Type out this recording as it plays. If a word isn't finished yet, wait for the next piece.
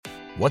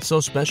What's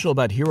so special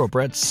about Hero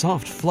Bread's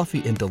soft,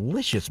 fluffy, and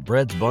delicious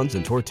breads, buns,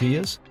 and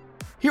tortillas?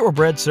 Hero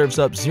Bread serves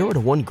up 0 to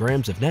 1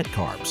 grams of net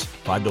carbs,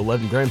 5 to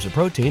 11 grams of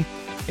protein,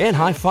 and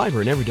high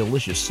fiber in every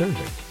delicious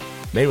serving.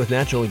 Made with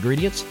natural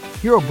ingredients,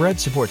 Hero Bread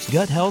supports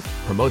gut health,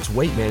 promotes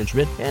weight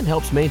management, and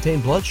helps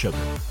maintain blood sugar.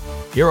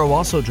 Hero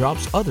also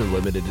drops other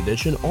limited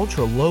edition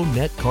ultra-low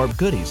net carb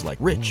goodies like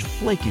rich,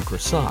 flaky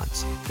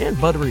croissants and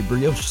buttery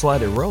brioche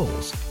slider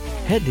rolls.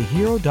 Head to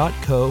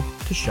hero.co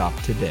to shop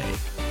today.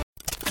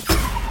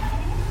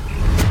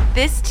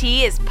 This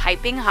tea is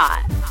piping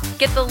hot.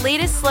 Get the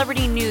latest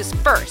celebrity news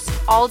first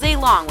all day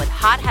long with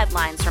hot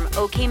headlines from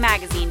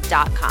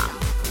okmagazine.com.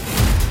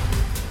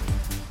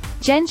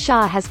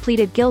 Shah has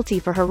pleaded guilty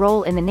for her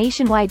role in the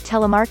nationwide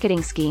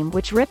telemarketing scheme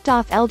which ripped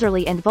off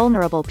elderly and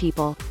vulnerable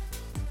people.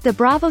 The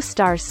Bravo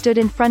star stood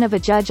in front of a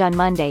judge on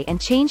Monday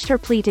and changed her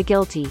plea to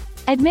guilty,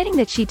 admitting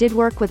that she did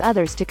work with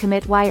others to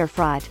commit wire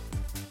fraud.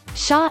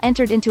 Shah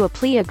entered into a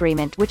plea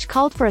agreement which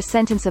called for a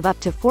sentence of up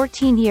to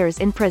 14 years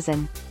in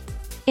prison.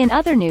 In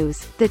other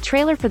news, the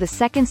trailer for the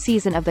second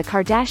season of The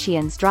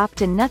Kardashians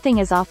dropped and nothing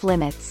is off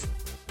limits.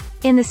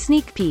 In the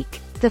sneak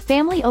peek, the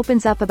family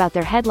opens up about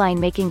their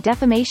headline-making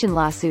defamation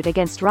lawsuit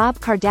against Rob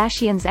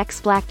Kardashian's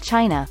ex-Blac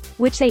Chyna,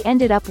 which they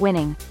ended up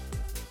winning.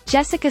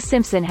 Jessica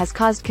Simpson has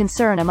caused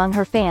concern among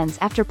her fans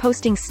after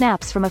posting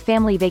snaps from a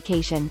family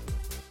vacation.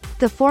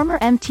 The former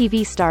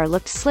MTV star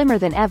looked slimmer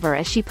than ever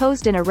as she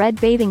posed in a red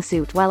bathing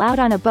suit while out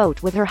on a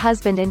boat with her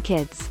husband and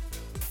kids.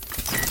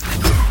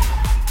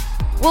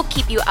 We'll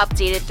keep you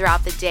updated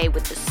throughout the day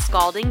with the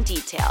scalding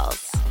details.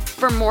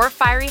 For more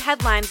fiery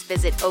headlines,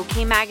 visit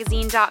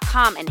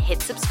okmagazine.com and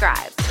hit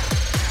subscribe.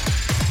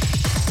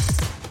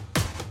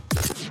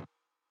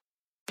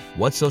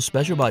 What's so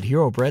special about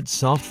Hero Bread's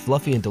soft,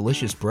 fluffy, and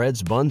delicious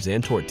breads, buns,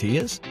 and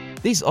tortillas?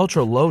 These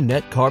ultra-low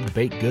net-carb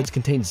baked goods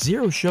contain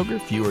 0 sugar,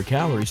 fewer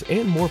calories,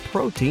 and more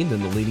protein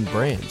than the leading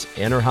brands,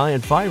 and are high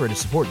in fiber to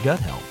support gut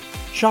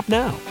health. Shop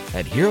now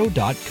at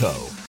hero.co.